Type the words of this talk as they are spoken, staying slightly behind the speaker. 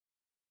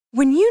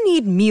When you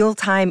need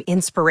mealtime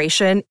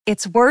inspiration,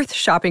 it's worth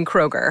shopping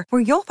Kroger,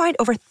 where you'll find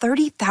over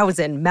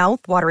 30,000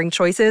 mouth-watering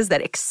choices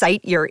that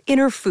excite your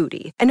inner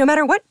foodie. And no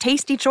matter what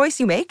tasty choice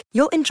you make,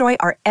 you'll enjoy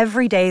our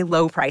everyday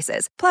low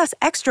prices, plus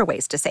extra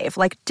ways to save,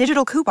 like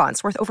digital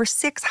coupons worth over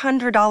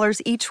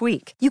 $600 each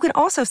week. You can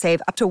also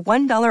save up to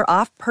 $1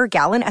 off per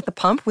gallon at the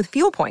pump with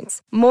fuel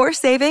points. More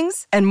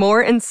savings and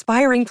more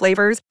inspiring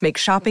flavors make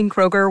shopping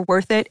Kroger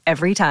worth it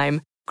every time.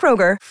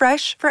 Kroger,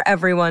 fresh for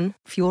everyone.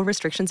 Fuel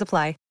restrictions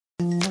apply.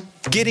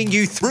 Getting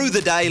you through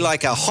the day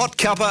like a hot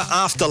cuppa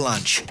after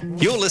lunch.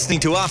 You're listening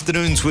to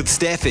Afternoons with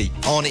Staffy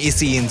on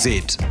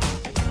SENZ.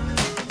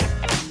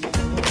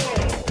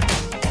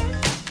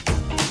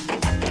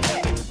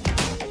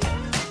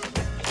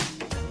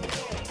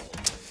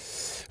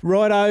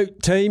 Righto,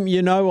 team,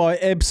 you know I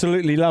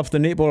absolutely love the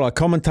netball. I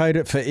commentate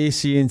it for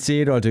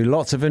SENZ. I do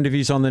lots of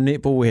interviews on the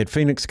netball. We had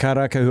Phoenix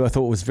Karaka, who I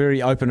thought was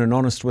very open and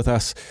honest with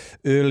us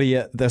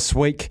earlier this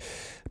week.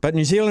 But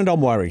New Zealand,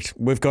 I'm worried.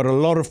 We've got a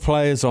lot of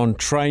players on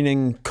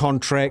training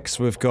contracts.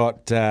 We've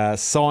got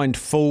signed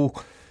full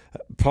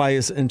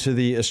players into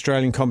the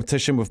Australian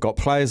competition. We've got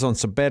players on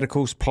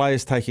sabbaticals,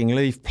 players taking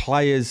leave,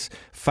 players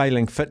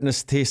failing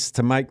fitness tests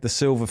to make the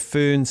Silver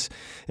Ferns.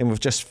 And we've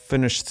just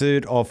finished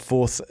third of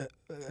fourth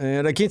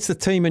against the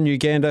team in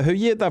Uganda, who,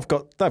 yeah, they've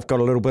got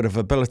a little bit of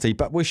ability,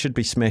 but we should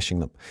be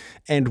smashing them.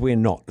 And we're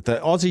not. The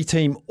Aussie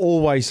team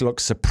always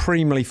looks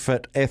supremely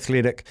fit,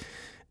 athletic,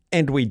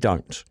 and we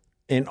don't.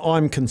 And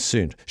I'm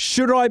concerned.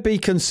 Should I be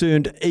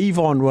concerned?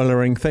 YVONNE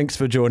Willering, thanks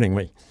for joining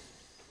me.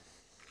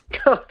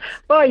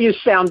 Well, you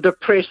sound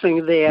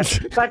depressing there.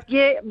 But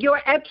yeah,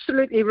 you're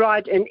absolutely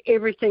right in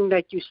everything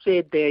that you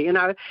said there, you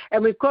know.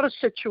 And we've got a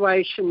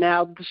situation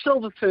now, the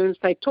Silver Ferns,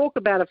 they talk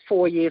about a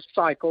 4-year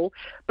cycle,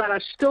 but I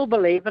still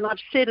believe, and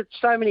I've said it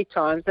so many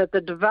times, that the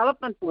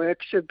development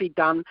work should be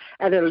done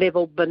at a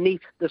level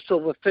beneath the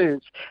Silver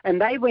Ferns.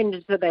 And they went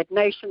into that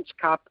Nations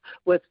Cup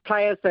with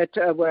players that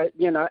were,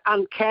 you know,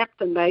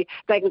 uncapped, and they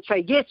can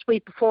say, yes,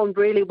 we performed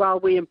really well,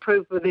 we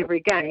improved with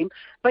every game.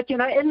 But, you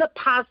know, in the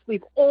past,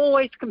 we've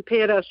always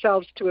compared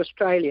ourselves to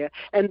Australia.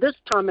 And this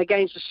time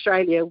against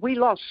Australia, we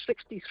lost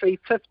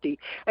 63-50.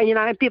 And, you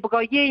know, and people go,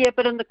 yeah,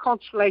 but in the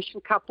Constellation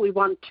Cup, we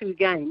won 2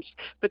 games.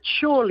 But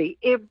surely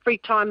every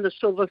time the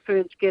Silver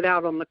Ferns get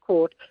out on the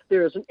court,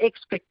 there is an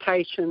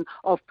expectation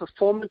of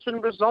performance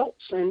and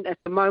results. And at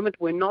the moment,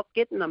 we're not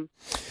getting them.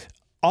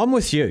 I'm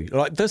with you.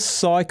 Like this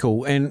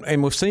cycle,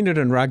 and we've seen it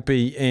in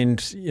rugby,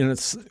 and you know,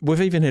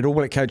 we've even had All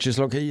Black coaches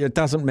look. It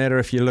doesn't matter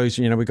if you lose.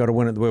 You know, we got to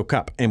win at the World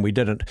Cup, and we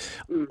didn't.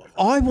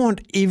 I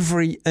want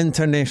every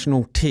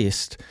international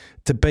test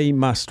to be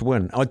must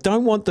win. I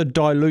don't want the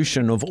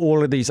dilution of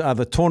all of these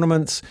other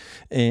tournaments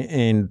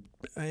and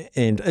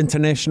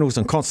internationals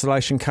and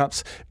Constellation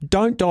Cups.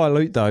 Don't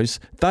dilute those.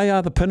 They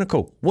are the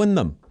pinnacle. Win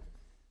them.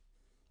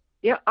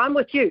 Yeah, I'm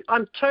with you.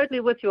 I'm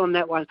totally with you on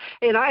that one.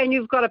 You know, and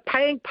you've got a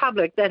paying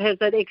public that has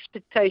that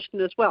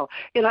expectation as well.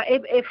 You know,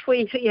 if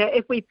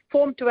we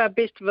perform to our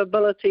best of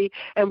ability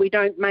and we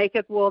don't make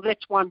it, well,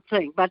 that's one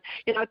thing. But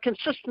you know,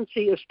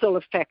 consistency is still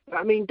a factor.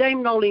 I mean,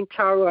 Dame Nolene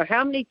Taurua,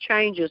 how many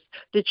changes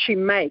did she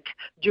make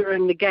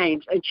during the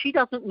games? And she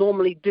doesn't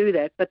normally do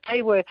that. But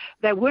they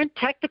weren't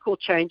tactical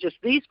changes.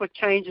 These were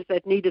changes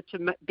that needed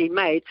to be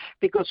made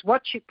because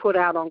what she put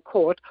out on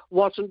court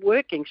wasn't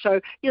working.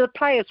 So you know, the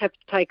players have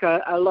to take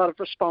a lot of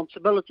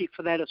responsibility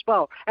for that as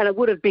well. And it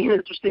would have been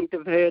interesting to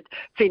have heard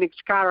Phoenix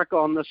Karaka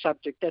on the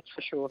subject, that's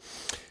for sure.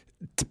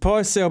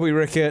 Tapai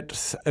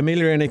Selby-Rickett,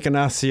 Amelia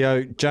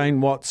Ignacio, Jane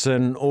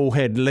Watson all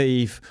had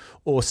leave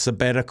or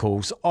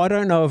sabbaticals. I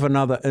don't know of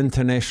another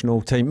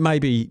international team,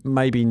 maybe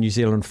New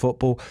Zealand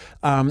football.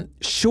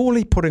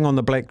 Surely putting on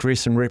the black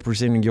dress and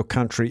representing your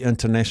country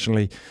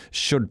internationally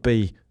should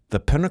be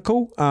the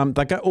pinnacle.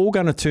 They're all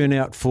going to turn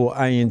out for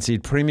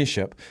ANZ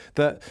Premiership.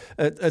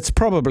 It's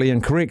probably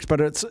incorrect,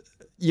 but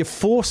you're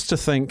forced to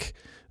think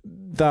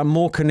they're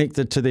more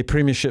connected to their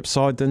Premiership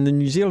side than the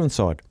New Zealand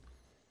side.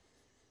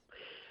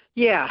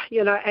 Yeah,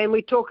 you know, and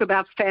we talk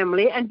about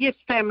family, and yes,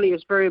 family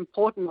is very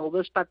important in all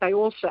this, but they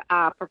also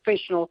are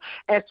professional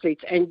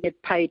athletes and get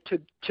paid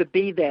to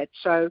be that.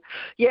 So,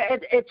 yeah,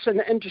 it's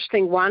an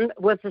interesting one.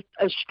 With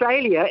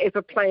Australia, if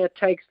a player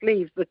takes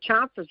leave, the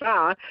chances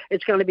are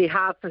it's going to be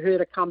hard for her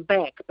to come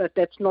back, but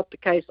that's not the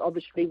case,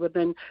 obviously,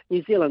 within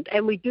New Zealand.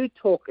 And we do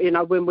talk, you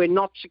know, when we're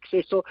not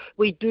successful,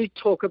 we do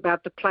talk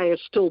about the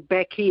players still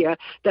back here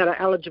that are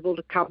eligible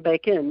to come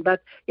back in.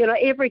 But, you know,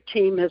 every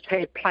team has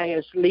had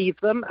players leave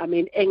them. I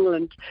mean,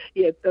 England,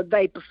 yeah,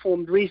 they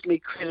performed reasonably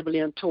credibly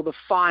until the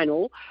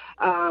final,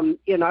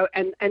 you know,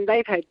 and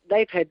they've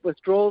had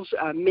withdrawals.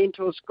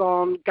 Mentor's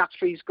gone,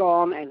 Guthrie's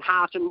gone, and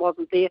Harton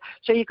wasn't there.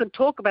 So you can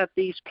talk about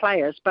these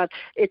players, but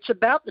it's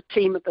about the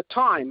team at the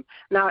time.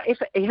 Now, if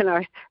you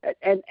know,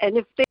 and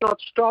if they're not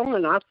strong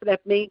enough,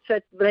 that means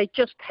that they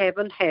just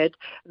haven't had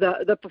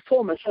the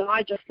performance. And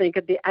I just think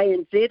at the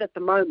ANZ at the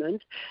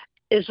moment,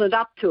 isn't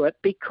up to it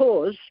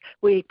because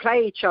we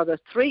play each other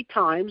 3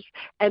 times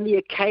and the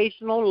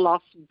occasional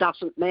loss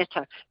doesn't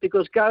matter,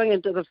 because going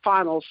into the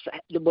finals,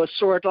 we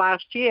saw it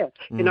last year.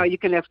 You know, you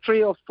can have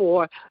 3 or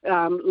 4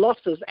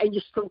 losses and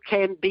you still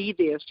can be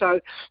there.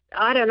 So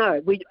I don't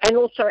know. And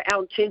also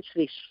our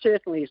intensity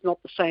certainly is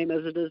not the same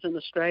as it is in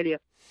Australia.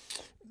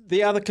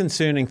 The other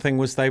concerning thing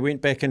was they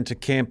went back into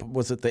camp,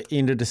 was at the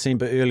end of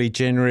December, early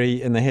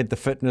January, and they had the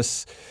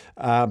fitness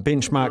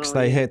benchmarks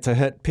they had to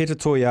hit. Peta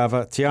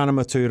Toiava, Tiana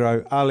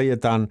Maturo, Alia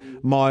Dunn,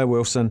 Maya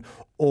Wilson,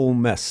 all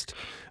missed.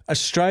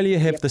 Australia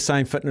have the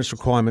same fitness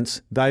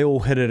requirements. They all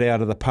hit it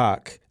out of the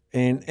park.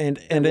 And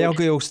our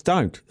girls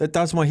don't. It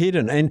does my head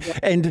in. And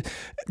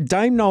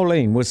Dame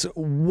Nolene was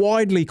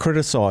widely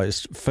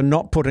criticised for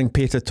not putting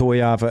Peta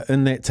Toiava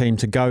in that team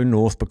to go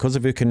north because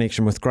of her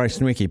connection with Grace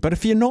Nweke. But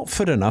if you're not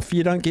fit enough,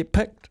 you don't get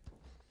picked.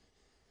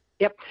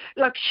 Yep.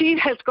 Look, she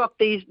has got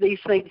these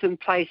things in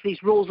place,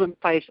 these rules in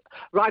place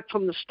right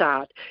from the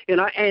start, you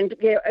know, and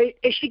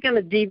is she going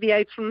to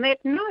deviate from that?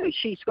 No,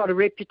 she's got a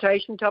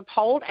reputation to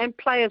uphold and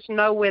players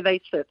know where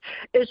they sit.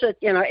 Is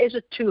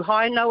it too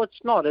high? No, it's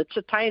not. It's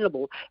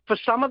attainable. For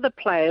some of the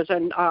players,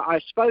 and I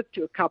spoke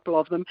to a couple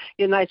of them,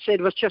 and they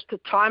said it was just a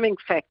timing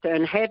factor,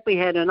 and had we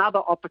had another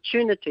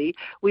opportunity,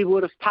 we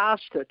would have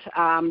passed it.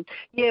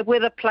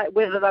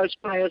 Whether those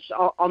players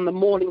on the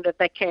morning that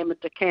they came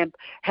into camp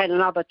had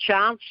another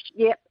chance,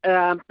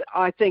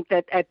 I think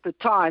that at the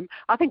time,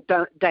 I think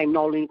Dame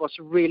Nolene was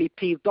really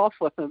peeved off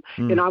with them.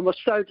 And I was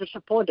so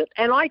disappointed.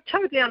 And I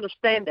totally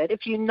understand that.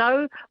 If you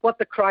know what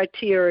the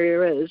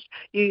criteria is,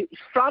 you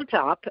front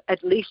up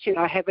at least, you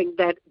know, having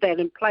that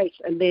in place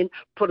and then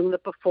putting the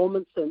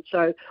performance in.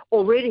 So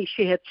already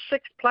she had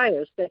 6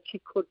 players that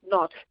she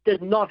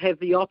did not have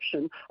the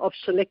option of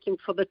selecting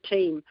for the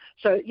team.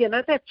 So, you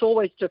know, that's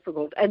always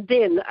difficult. And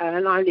then,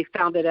 and I only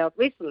found it out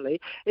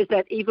recently, is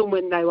that even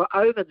when they were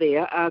over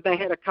there, they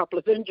had a couple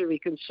of injury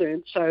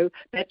concerns, so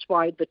that's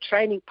why the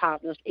training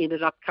partners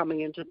ended up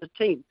coming into the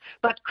team.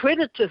 But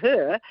credit to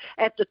her,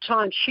 at the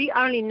time, she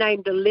only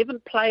named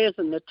 11 players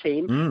in the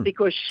team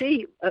because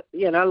she,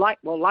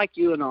 like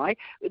you and I,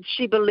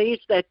 she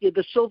believes that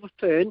the Silver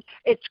Fern,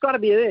 it's got to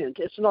be earned.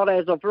 It's not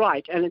as of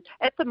right. And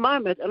at the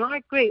moment, and I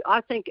agree,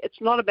 I think it's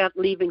not about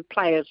leaving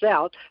players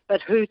out,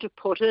 but who to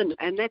put in,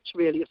 and that's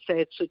really a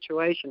sad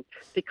situation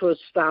because,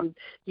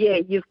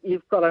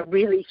 you've got to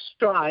really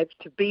strive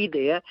to be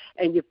there,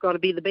 and you've got to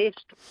be the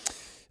best.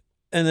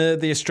 In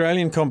the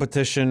Australian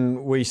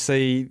competition, we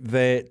see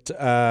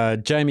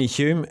that Jamie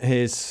Hume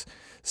has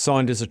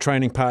signed as a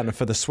training partner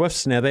for the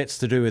Swifts. Now, that's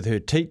to do with her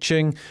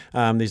teaching.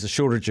 There's a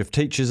shortage of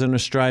teachers in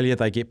Australia.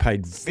 They get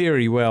paid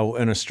very well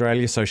in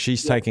Australia, so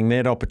she's taking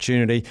that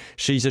opportunity.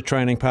 She's a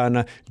training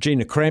partner.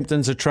 Gina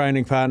Crampton's a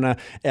training partner.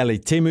 Ali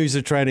Temu's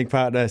a training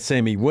partner.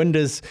 Sammy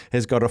Winders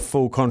has got a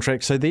full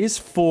contract. So there's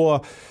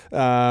 4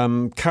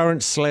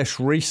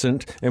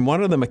 current/recent, and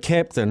one of them a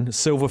captain,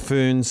 Silver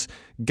Ferns,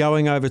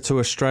 going over to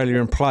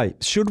Australia and play.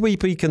 Should we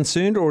be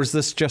concerned, or is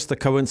this just a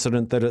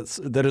coincidence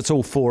that it's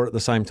all 4 at the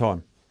same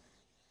time?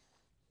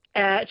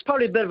 It's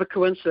probably a bit of a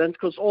coincidence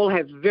because all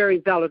have very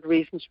valid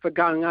reasons for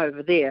going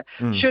over there.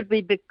 Should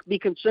we be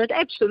concerned?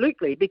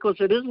 Absolutely, because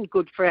it isn't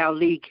good for our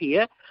league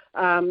here.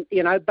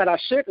 But I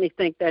certainly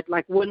think that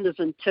like Winders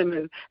and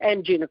Timu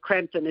and Gina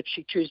Crampton, if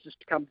she chooses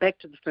to come back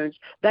to the Ferns,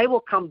 they will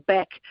come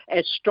back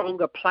as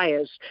stronger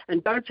players.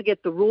 And don't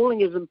forget, the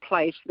ruling is in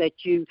place that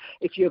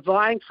if you're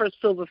vying for a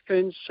Silver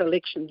Ferns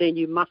selection, then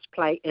you must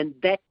play in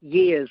that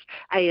year's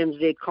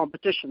ANZ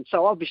competition.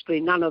 So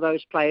obviously none of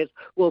those players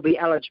will be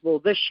eligible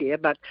this year,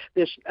 but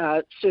there's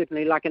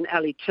certainly like an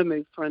Ali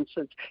Timu, for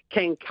instance,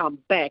 can come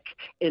back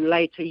in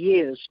later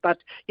years. But,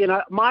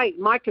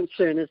 my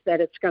concern is that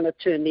it's going to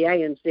turn the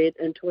ANZ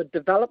into a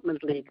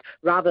development league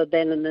rather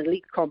than an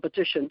elite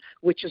competition,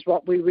 which is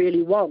what we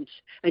really want.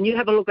 And you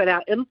have a look at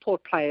our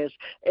import players.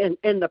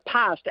 In the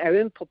past, our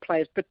import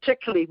players,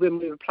 particularly when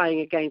we were playing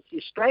against the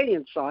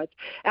Australian sides,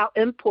 our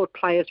import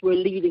players were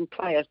leading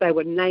players. They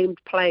were named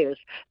players.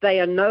 They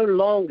are no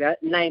longer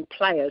named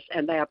players,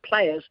 and they are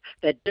players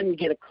that didn't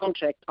get a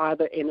contract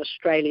either in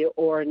Australia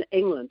or in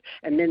England,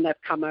 and then they've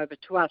come over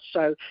to us.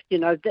 So,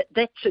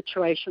 that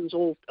situation's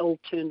all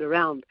turned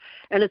around.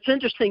 And it's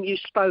interesting you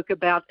spoke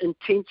about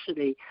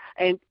intensity.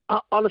 And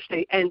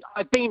honestly, and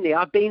I've been there.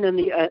 I've been in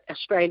the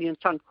Australian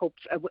Suncorps.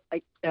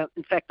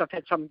 In fact, I've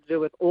had something to do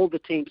with all the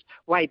teams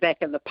way back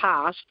in the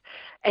past.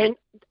 And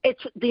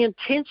the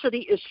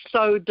intensity is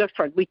so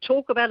different. We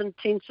talk about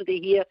intensity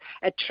here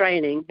at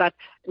training, but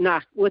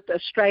with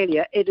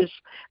Australia, it's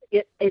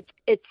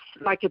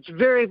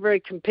very, very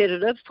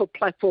competitive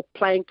for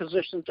playing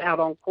positions out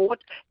on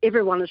court.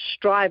 Everyone is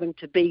striving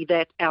to be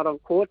that out on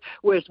court,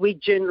 whereas we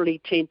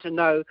generally tend to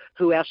know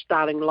who our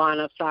starting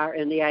lineups are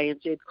in the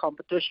ANZ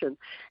competition.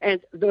 And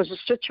there was a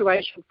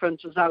situation, for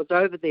instance, I was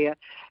over there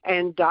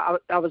and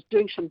I was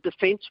doing some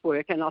defence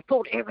work and I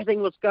thought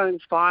everything was going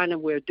fine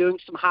and we were doing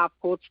some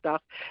half-court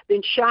stuff.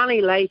 Then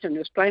Shani Layton, who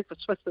was playing for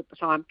Swift at the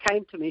time,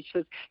 came to me and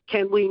said,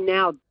 "Can we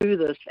now do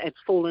this at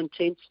full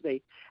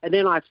intensity?" And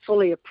then I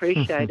fully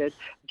appreciated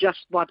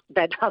just what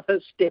that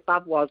other step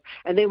up was.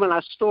 And then when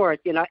I saw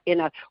it,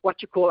 in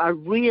what you call a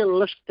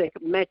realistic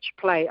match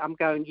play, I'm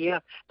going, yeah,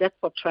 that's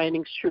what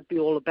training should be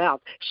all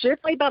about.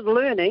 Certainly about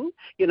learning,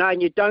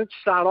 and you don't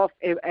start off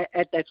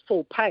at that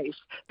full pace,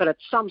 but at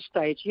some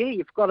stage,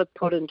 you've got to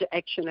put into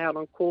action out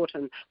on court,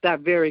 and they're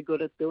very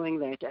good at doing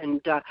that.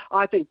 And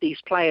I think these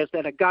players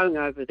that are going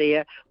over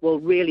there will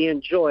really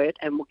enjoy it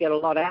and will get a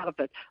lot out of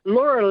it.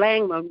 Laura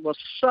Langman was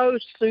so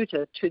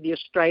suited to the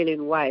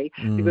Australian way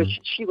because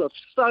she was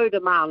so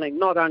demanding,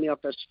 not only of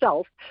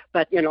herself,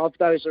 but, of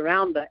those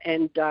around her.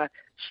 And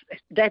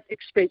that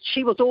experience,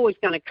 she was always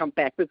going to come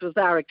back because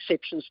there are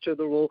exceptions to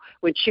the rule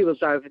when she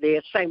was over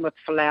there. Same with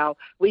Falau.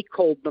 We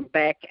called them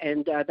back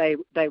and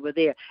they were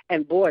there.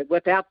 And boy,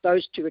 without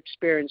those two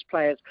experienced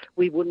players,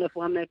 we wouldn't have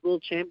won that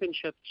World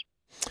Championships.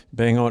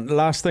 Bang on.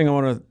 Last thing I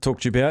want to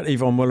talk to you about,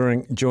 Yvonne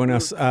Willering, join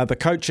us, the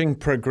coaching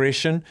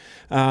progression.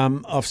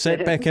 I've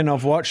sat back and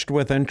I've watched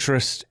with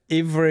interest.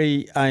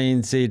 Every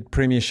ANZ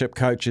Premiership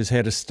coach has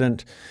had a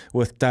stint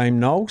with Dame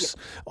Knowles.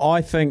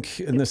 I think,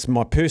 and this is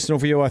my personal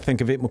view, I think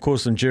Yvette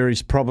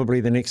McCausland-Jury's probably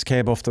the next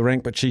cab off the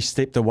rank, but she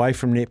stepped away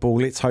from netball.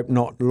 Let's hope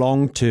not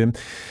long term.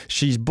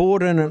 She's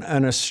brought in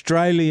an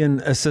Australian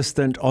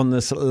assistant on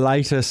this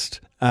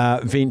latest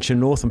venture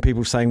north, and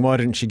people saying, why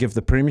didn't she give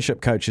the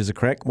Premiership coaches a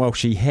crack? Well,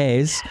 she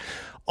has.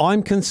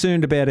 I'm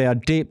concerned about our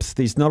depth.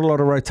 There's not a lot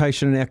of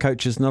rotation in our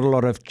coaches, not a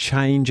lot of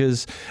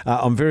changes.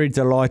 I'm very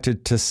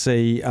delighted to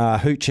see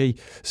Hoochie,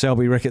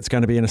 Selby Ricketts,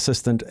 going to be an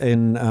assistant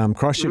in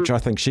Christchurch. I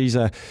think she's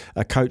a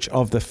coach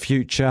of the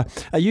future.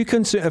 Are you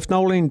concerned, if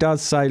Nolene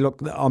does say,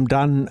 look, I'm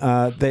done,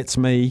 that's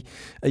me,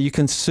 are you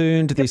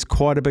concerned there's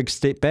quite a big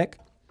step back?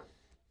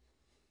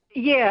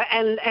 Yeah,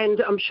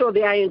 and I'm sure the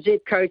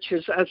ANZ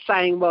coaches are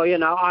saying, well,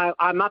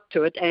 I'm up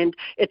to it, and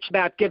it's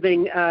about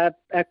giving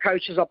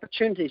coaches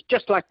opportunities,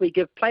 just like we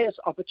give players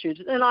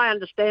opportunities. And I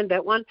understand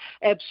that one,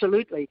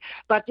 absolutely.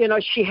 But,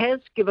 she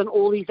has given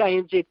all these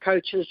ANZ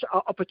coaches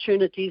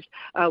opportunities,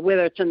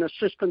 whether it's an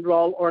assistant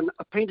role or an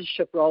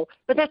apprenticeship role,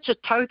 but that's a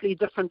totally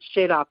different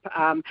setup.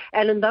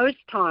 And in those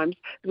times,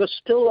 there was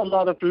still a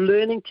lot of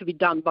learning to be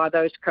done by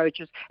those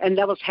coaches, and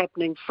that was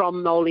happening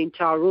from Nolene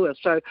Taurua.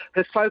 So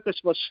her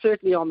focus was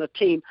certainly on the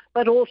team,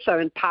 but also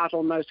in part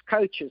on those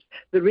coaches.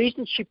 The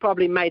reason she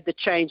probably made the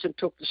change and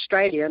took the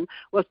Australian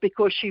was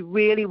because she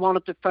really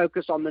wanted to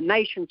focus on the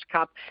Nations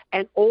Cup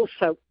and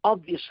also,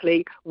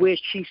 obviously, where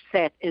she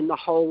sat in the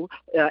whole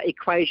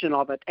equation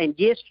of it. And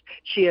yes,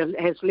 she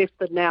has left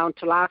it now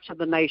until after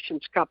the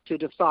Nations Cup to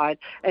decide.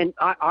 And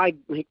I'm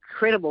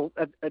incredible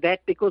at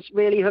that because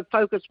really her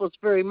focus was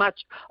very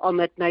much on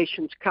that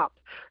Nations Cup.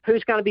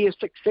 Who's going to be a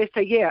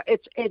successor? Yeah,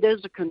 it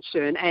is a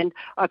concern. And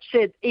I've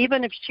said,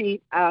 even if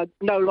she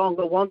no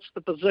longer wants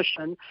the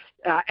position,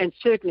 and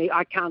certainly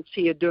I can't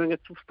see her doing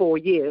it for 4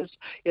 years,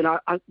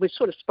 we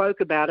sort of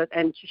spoke about it,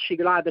 and she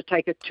could either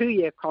take a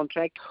 2-year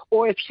contract,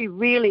 or if she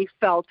really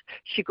felt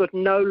she could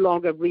no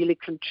longer really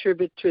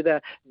contribute to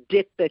the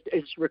depth that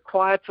is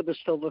required for the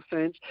Silver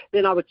Ferns,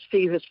 then I would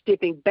see her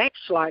stepping back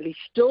slightly,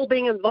 still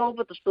being involved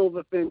with the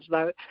Silver Ferns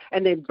though,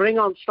 and then bring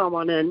on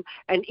someone in,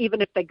 and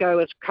even if they go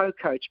as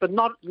co-coach, but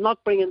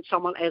not bring in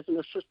someone as an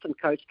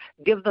assistant coach,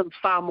 give them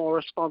far more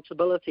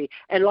responsibility.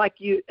 And like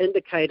you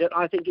indicated,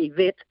 I think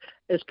Yvette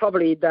is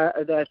probably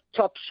the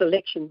top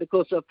selection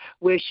because of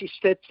where she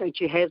sits, and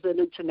she has an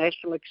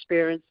international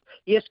experience.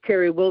 Yes,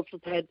 Kerry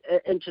Wilson's had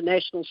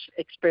international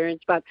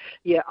experience, but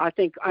yeah, I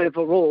think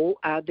overall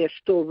they're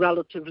still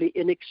relatively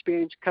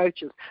inexperienced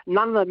coaches.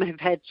 None of them have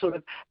had sort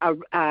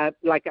of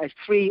like a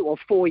 3 or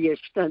 4 year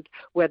stint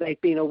where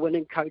they've been a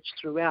winning coach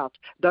throughout.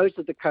 Those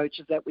are the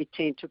coaches that we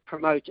tend to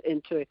promote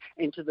into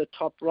the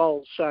top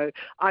roles. So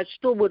I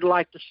still would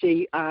like to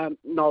see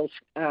Knowles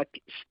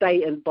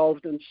stay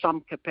involved in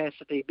some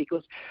capacity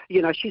because,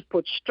 she's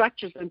put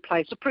structures in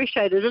place.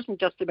 Appreciate it isn't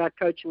just about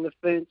coaching the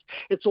Ferns.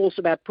 It's also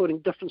about putting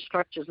different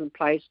structures in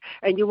place,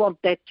 and you want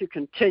that to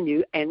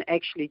continue and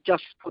actually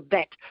just for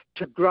that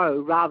to grow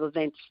rather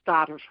than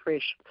start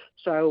afresh.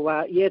 So,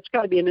 it's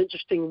going to be an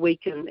interesting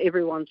week, and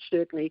everyone's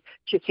certainly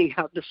checking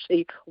out to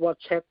see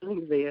what's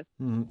happening there.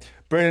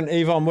 Brilliant.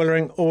 Yvonne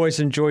Willering, always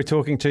enjoy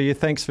talking to you.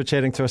 Thanks for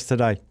chatting to us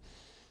today.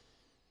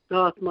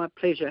 Oh, it's my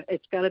pleasure.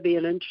 It's going to be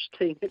an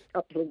interesting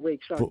couple of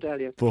weeks, I'll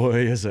tell you. Boy,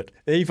 is it.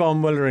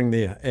 Yvonne Willering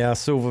there, our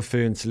Silver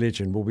Ferns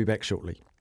legend. We'll be back shortly.